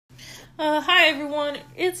Hi everyone,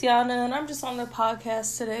 it's Yana, and I'm just on the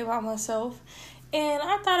podcast today by myself. And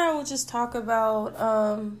I thought I would just talk about,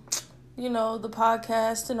 the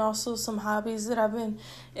podcast and also some hobbies that I've been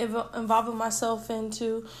involving myself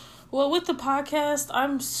into. Well, with the podcast,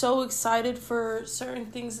 I'm so excited for certain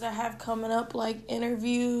things that I have coming up, like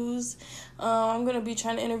interviews. I'm going to be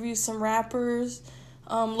trying to interview some rappers,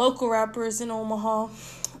 local rappers in Omaha.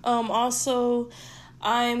 Also,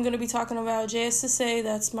 I'm going to be talking about JSSA.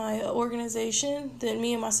 That's my organization that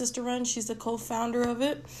me and my sister run. She's the co-founder of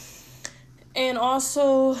it. And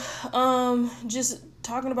also, just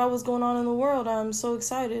talking about what's going on in the world. I'm so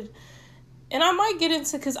excited. And I might get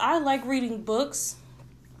into, because I like reading books.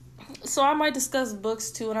 So I might discuss books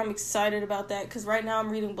too, and I'm excited about that because right now I'm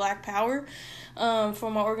reading Black Power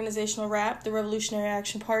from my organizational rap, the Revolutionary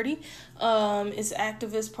Action Party. It's an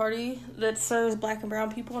activist party that serves Black and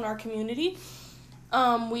brown people in our community.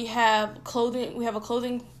 We have clothing. We have a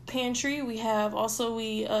clothing pantry. We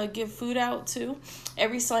give food out too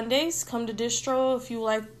every Sundays. Come to Distro if you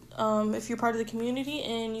like. If you're part of the community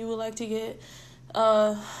and you would like to get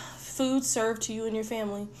food served to you and your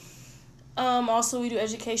family. Also, we do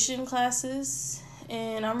education classes,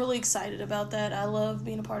 and I'm really excited about that. I love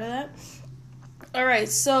being a part of that. All right,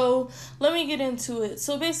 so let me get into it.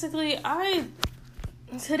 So basically,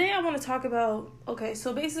 today I want to talk about. Okay,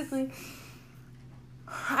 so basically,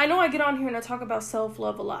 I know I get on here and I talk about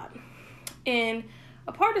self-love a lot. And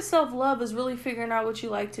a part of self-love is really figuring out what you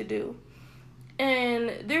like to do.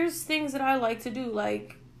 And there's things that I like to do,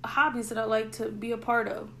 like hobbies that I like to be a part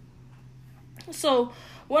of. So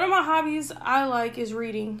one of my hobbies I like is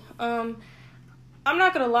reading. I'm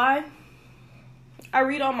not going to lie. I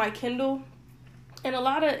read on my Kindle. And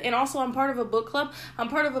also I'm part of a book club. I'm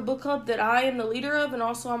part of a book club that I am the leader of, and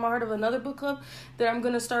also I'm part of another book club that I'm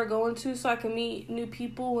gonna start going to so I can meet new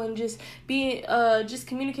people and just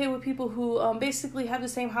communicate with people who basically have the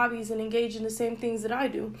same hobbies and engage in the same things that I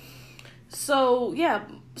do. So yeah,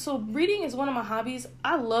 so reading is one of my hobbies.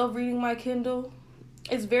 I love reading my Kindle.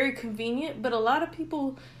 It's very convenient, but a lot of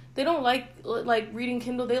people, they don't like reading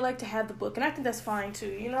Kindle. They like to have the book, and I think that's fine too,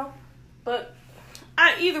 you know. But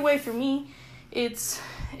either way, for me, it's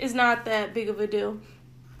not that big of a deal.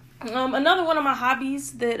 Another one of my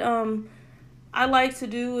hobbies that I like to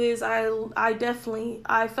do is I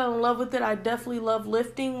fell in love with it. I definitely love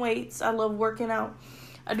lifting weights. I love working out.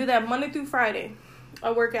 I do that Monday through Friday.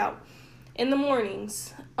 I work out in the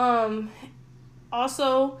mornings.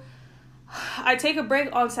 Also, I take a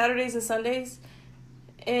break on Saturdays and Sundays,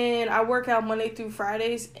 and I work out Monday through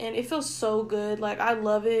Fridays, and it feels so good. Like, I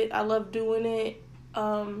love it. I love doing it.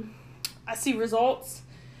 I see results,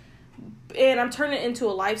 and I'm turning it into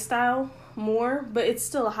a lifestyle more, but it's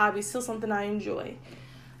still a hobby, still something I enjoy.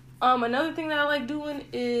 Another thing that I like doing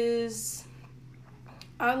is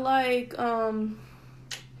I like,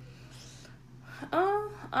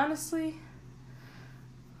 honestly,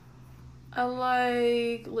 I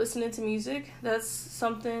like listening to music. That's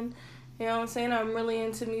something, you know what I'm saying? I'm really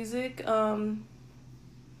into music.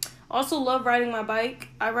 Also love riding my bike.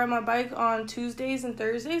 I ride my bike on Tuesdays and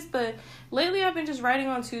Thursdays, but lately I've been just riding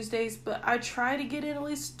on Tuesdays, but I try to get in at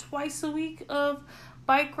least twice a week of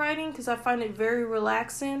bike riding because I find it very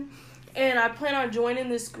relaxing. And I plan on joining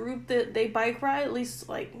this group that they bike ride at least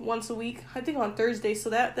like once a week. I think on Thursday, so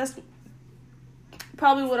that's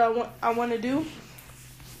probably what I want to do.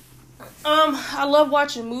 I love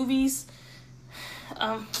watching movies.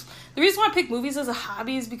 The reason why I pick movies as a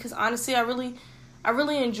hobby is because honestly, I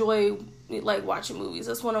really enjoy like watching movies.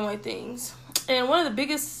 That's one of my things. And one of the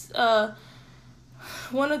biggest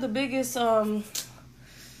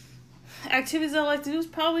activities I like to do is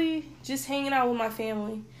probably just hanging out with my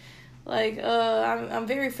family. Like I'm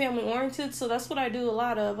very family oriented, so that's what I do a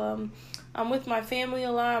lot of. I'm with my family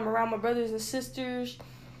a lot. I'm around my brothers and sisters.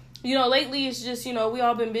 You know, lately it's just, you know, we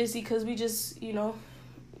all been busy because we just, you know,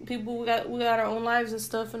 people we got our own lives and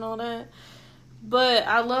stuff and all that. But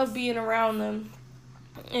I love being around them.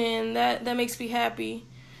 And that makes me happy.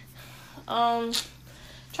 Trying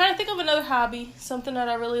to think of another hobby, something that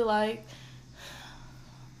I really like.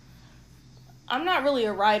 I'm not really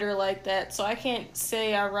a writer like that, so I can't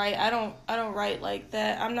say I write. I don't write like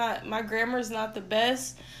that. My grammar's not the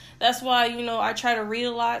best. That's why, you know, I try to read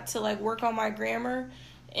a lot to like work on my grammar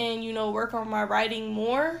and, you know, work on my writing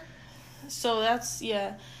more. So that's,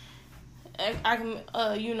 yeah. I can,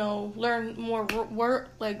 you know, learn more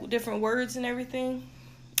like different words and everything.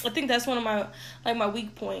 I think that's one of my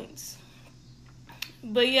weak points.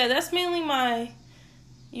 But yeah, that's mainly my,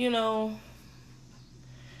 you know,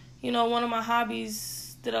 one of my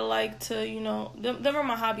hobbies that I like to, you know, them are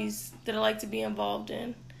my hobbies that I like to be involved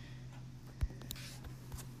in.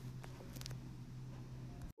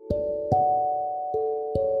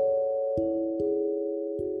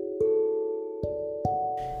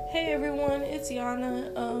 everyone, it's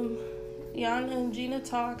Yana. Yana and Gina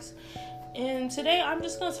Talks. And today I'm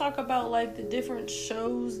just going to talk about like the different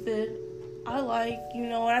shows that I like,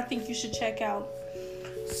 and I think you should check out.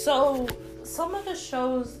 So, some of the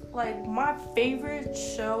shows, like my favorite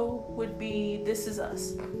show would be This Is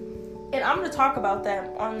Us. And I'm going to talk about that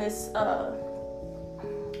on this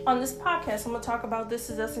podcast. I'm going to talk about This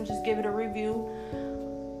Is Us and just give it a review.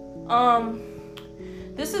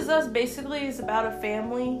 This Is Us basically is about a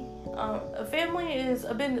family. A family is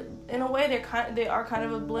a bit, in a way, they are kind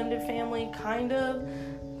of a blended family, kind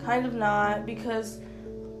of not, because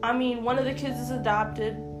one of the kids is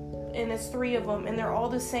adopted, and it's 3 of them, and they're all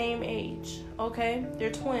the same age. Okay,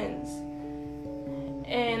 they're twins,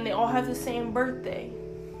 and they all have the same birthday.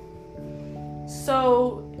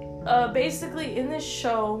 So, basically, in this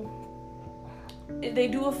show, they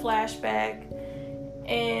do a flashback,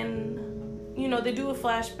 and they do a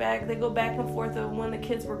flashback. They go back and forth of when the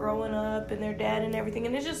kids were growing up and their dad and everything.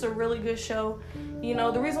 And it's just a really good show.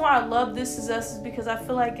 The reason why I love This Is Us is because I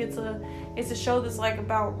feel like it's a show that's like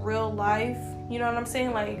about real life. You know what I'm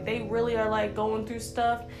saying? Like they really are like going through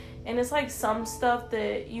stuff. And it's like some stuff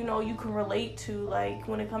that, you can relate to, like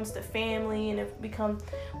when it comes to family and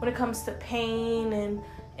when it comes to pain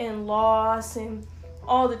and loss and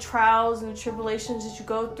all the trials and the tribulations that you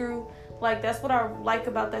go through. Like, that's what I like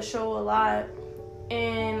about that show a lot.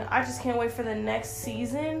 And I just can't wait for the next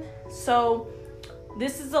season. So,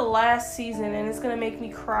 this is the last season, and it's going to make me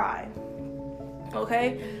cry.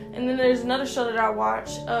 Okay? And then there's another show that I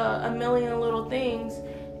watch, A Million Little Things.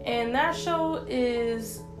 And that show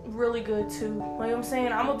is really good, too. Like I'm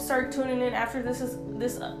saying, I'm going to start tuning in after This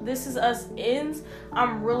Is Us ends.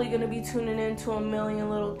 I'm really going to be tuning into A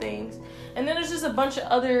Million Little Things. And then there's just a bunch of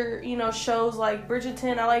other, shows like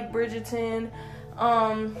Bridgerton. I like Bridgerton.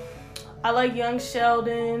 I like Young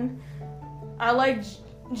Sheldon. I like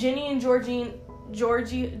Jenny and Georgina.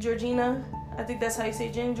 I think that's how you say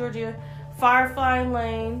it, Jenny and Georgia. Firefly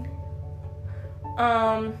Lane.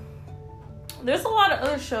 There's a lot of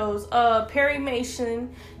other shows. Perry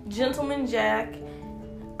Mason, Gentleman Jack.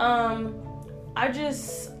 I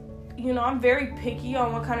just, I'm very picky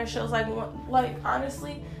on what kind of shows. Like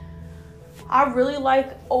honestly, I really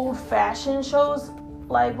like old-fashioned shows.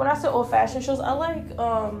 Like, when I say old-fashioned shows, I like,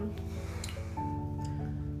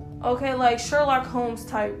 like Sherlock Holmes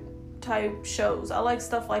type shows. I like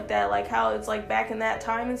stuff like that. Like, how it's, like, back in that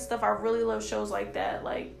time and stuff. I really love shows like that.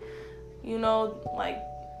 Like, like,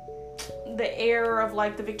 the era of,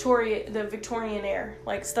 like, the Victorian era.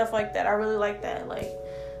 Like, stuff like that. I really like that. Like,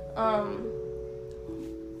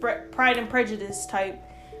 Pride and Prejudice type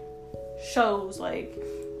shows. Like,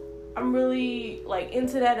 I'm really, like,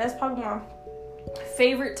 into that. That's probably my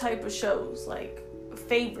favorite type of shows. Like,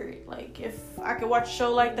 favorite. Like, if I could watch a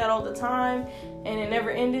show like that all the time and it never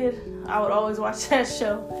ended, I would always watch that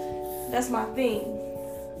show. That's my thing.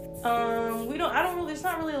 There's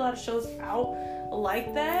not really a lot of shows out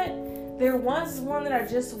like that. There was one that I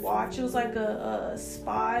just watched. It was like a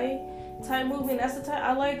spy type movie, and that's the type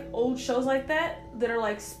I like. Old shows like that are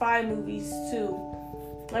like spy movies too.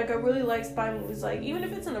 Like, I really like spy movies. Like, even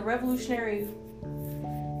if it's in the revolutionary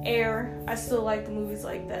era, I still like the movies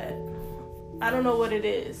like that. I don't know what it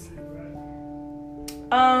is.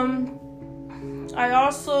 I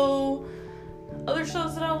also, other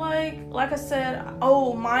shows that I like I said,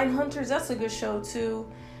 Mindhunters, that's a good show too.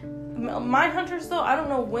 Mindhunters, though, I don't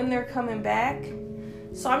know when they're coming back.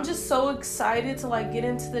 So I'm just so excited to, like, get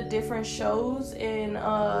into the different shows and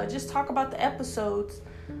just talk about the episodes.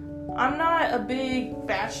 I'm not a big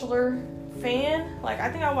Bachelor fan. Like, I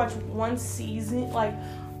think I watched one season, like,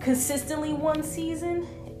 consistently one season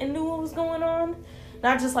and knew what was going on.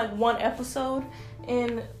 Not just, like, one episode.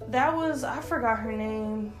 And that was, I forgot her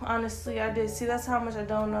name. Honestly, I did. See, that's how much I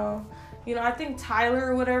don't know. I think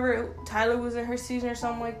Tyler or whatever. Tyler was in her season or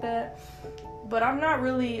something like that. But I'm not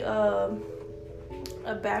really a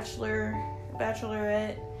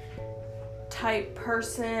bachelorette type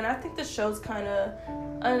person. I think the show's kind of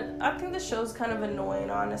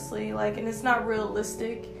annoying, honestly. Like, and it's not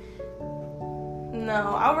realistic.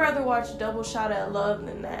 No, I would rather watch Double Shot at Love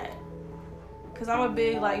than that. Because I'm a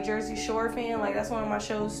big, like, Jersey Shore fan. Like, that's one of my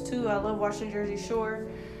shows, too. I love watching Jersey Shore.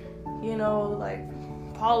 Like,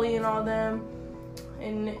 Pauly and all them.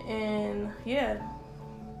 And yeah.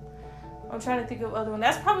 I'm trying to think of other one.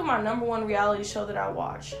 That's probably my number one reality show that I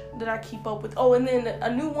watch, that I keep up with. Oh, and then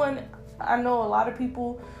a new one I know a lot of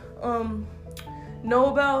people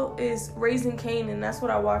know about is Raising Kanan. That's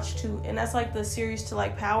what I watch too. And that's like the series to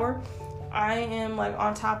like Power. I am like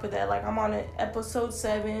on top of that. Like I'm on episode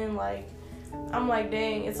 7. Like I'm like,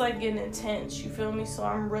 dang, it's like getting intense. You feel me? So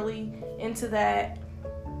I'm really into that.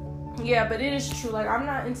 Yeah, but it is true. Like, I'm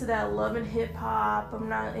not into that love and hip hop. I'm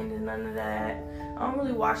not into none of that. I don't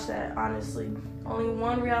really watch that, honestly. Only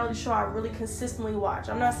one reality show I really consistently watch.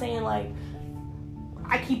 I'm not saying, like,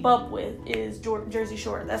 I keep up with is Jersey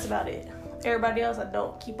Shore. That's about it. Everybody else, I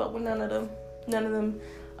don't keep up with none of them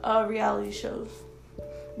reality shows.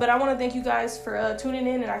 But I want to thank you guys for tuning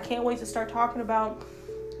in, and I can't wait to start talking about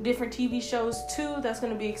different TV shows too. That's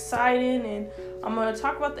going to be exciting, and I'm going to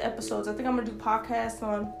talk about the episodes. I think I'm going to do podcasts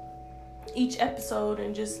on each episode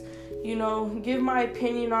and just, give my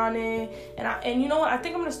opinion on it. And you know what? I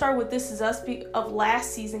think I'm going to start with This Is Us of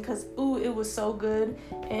last season because, it was so good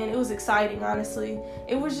and it was exciting, honestly.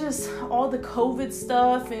 It was just all the COVID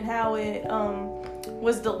stuff and how it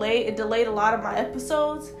was delayed. It delayed a lot of my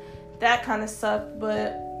episodes. That kind of sucked,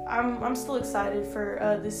 but I'm still excited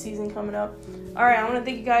for this season coming up. All right, I want to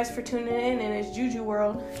thank you guys for tuning in, and it's Juju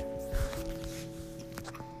World.